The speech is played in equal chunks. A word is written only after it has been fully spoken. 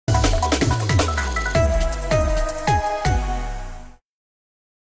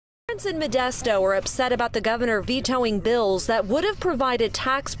Residents in Modesto are upset about the governor vetoing bills that would have provided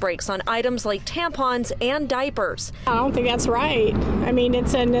tax breaks on items like tampons and diapers. I don't think that's right. I mean,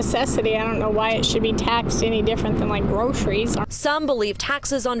 it's a necessity. I don't know why it should be taxed any different than like groceries. Some believe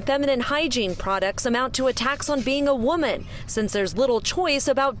taxes on feminine hygiene products amount to a tax on being a woman, since there's little choice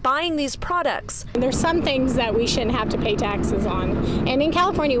about buying these products. There's some things that we shouldn't have to pay taxes on. And in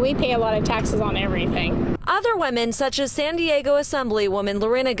California, we pay a lot of taxes on everything. Other women, such as San Diego Assemblywoman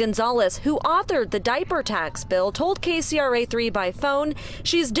Lorena Gonzalez, who authored the diaper tax bill, told KCRA 3 by phone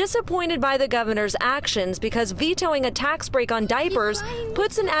she's disappointed by the governor's actions because vetoing a tax break on diapers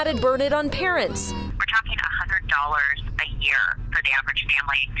puts an added burden on parents. We're talking $100 a year for the average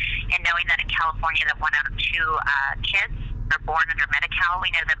family, and knowing that in California that 1 out of 2 kids are born under Medi-Cal,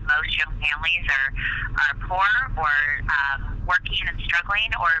 we know that most young families are poor or working and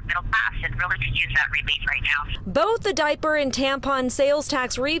struggling or middle class and really could use that relief right now. Both the diaper and tampon sales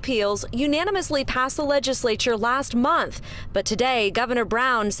tax repeals unanimously passed the legislature last month. But today, Governor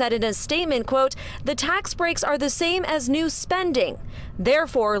Brown said in a statement, quote, "The tax breaks are the same as new spending,"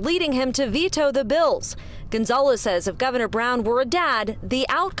 therefore leading him to veto the bills. Gonzalez says if Governor Brown were a dad, the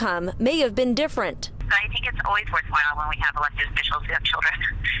outcome may have been different. I think it's always worthwhile when we have elected officials who have children,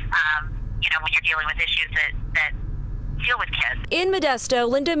 when you're dealing with issues that deal with kids. In Modesto,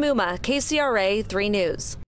 Linda Muma, KCRA 3 News.